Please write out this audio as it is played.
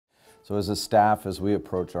So as a staff, as we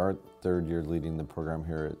approach our third year leading the program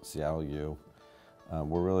here at Seattle U,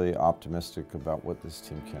 we're really optimistic about what this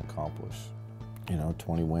team can accomplish. You know,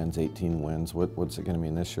 20 wins, 18 wins, what's it going to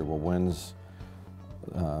mean this year? Well, wins,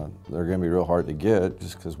 they're going to be real hard to get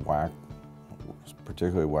just because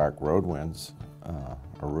particularly WAC road wins, are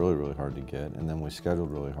really, really hard to get. And then we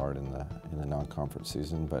scheduled really hard in the non-conference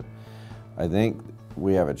season. But I think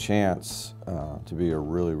we have a chance to be a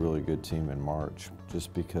really, really good team in March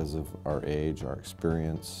just because of our age, our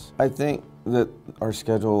experience. I think that our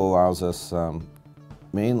schedule allows us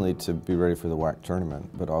mainly to be ready for the WAC tournament,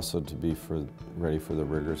 but also to be ready for the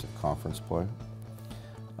rigors of conference play.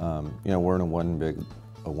 You know, we're in a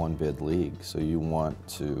one-bid league, so you want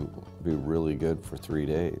to be really good for 3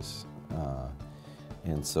 days.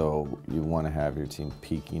 And so you want to have your team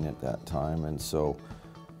peaking at that time. And so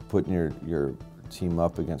putting your team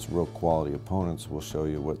up against real quality opponents will show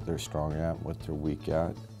you what they're strong at, what they're weak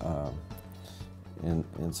at.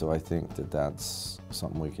 And so I think that that's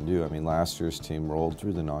something we can do. I mean, last year's team rolled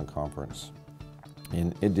through the non-conference,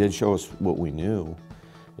 and it did show us what we knew.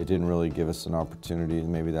 It didn't really give us an opportunity, and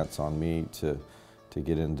maybe that's on me, to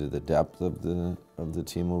get into the depth of the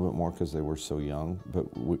team a little bit more because they were so young. But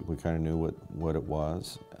we kind of knew what it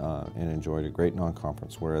was and enjoyed a great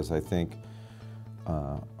non-conference. Whereas I think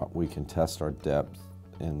we can test our depth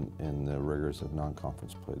in the rigors of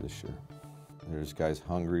non-conference play this year. There's guys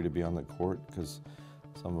hungry to be on the court because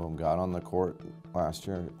some of them got on the court last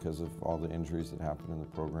year because of all the injuries that happened in the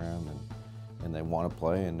program, and they want to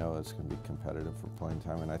play and know it's going to be competitive for playing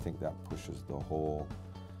time, and I think that pushes the whole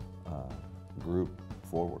group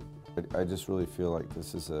forward. But I just really feel like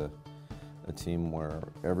this is a team where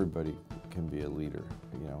everybody can be a leader,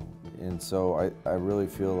 you know, and so I really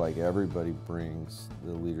feel like everybody brings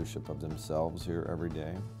the leadership of themselves here every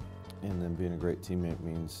day. And then being a great teammate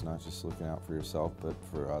means not just looking out for yourself, but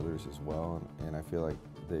for others as well. And I feel like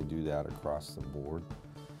they do that across the board.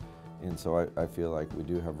 And so I feel like we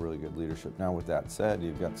do have really good leadership. Now, with that said,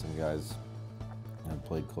 you've got some guys that have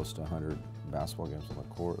played close to 100 basketball games on the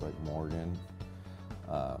court, like Morgan.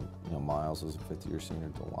 You know, Miles is a fifth-year senior.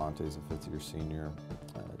 Delonte is a fifth-year senior.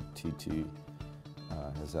 TT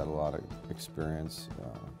has had a lot of experience.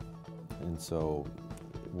 And so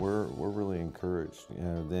we're really encouraged. You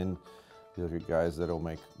know, then you look at guys that'll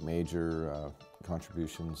make major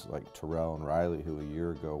contributions like Terrell and Riley, who a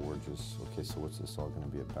year ago were just, okay, so what's this all going to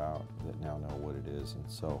be about, that now know what it is. And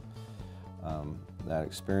so that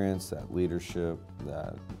experience, that leadership,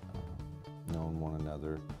 that knowing one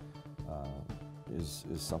another is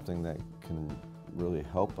something that can really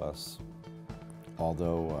help us.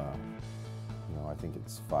 Although, you know, I think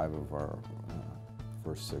it's 5 of our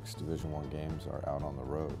first 6 Division I games are out on the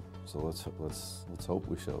road. So let's hope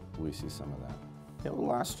we see some of that. Yeah, well,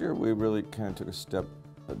 last year we really kind of took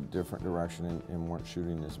a different direction and weren't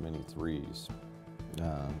shooting as many threes.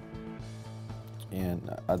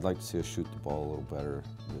 And I'd like to see us shoot the ball a little better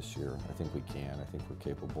this year. I think we can. I think we're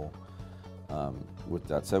capable. With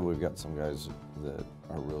that said, we've got some guys that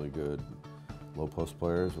are really good low post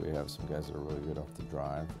players. We have some guys that are really good off the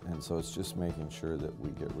drive. And so it's just making sure that we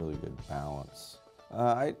get really good balance.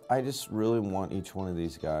 I just really want each one of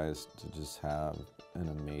these guys to just have an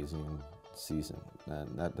amazing season. And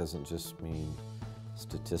that doesn't just mean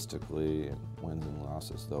statistically and wins and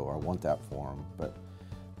losses, though I want that for them.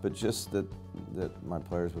 But just that my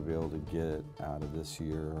players would be able to get out of this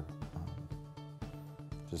year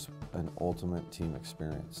just an ultimate team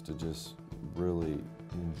experience, to just really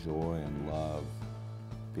enjoy and love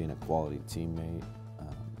being a quality teammate.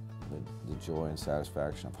 The joy and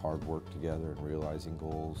satisfaction of hard work together and realizing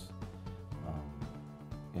goals,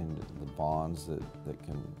 and the bonds that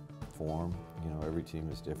can form. You know, every team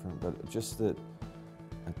is different, but just that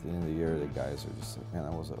at the end of the year, the guys are just like, man,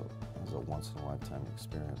 that was a once in a lifetime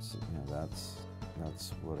experience. You know, that's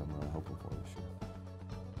what I'm really hoping for this year.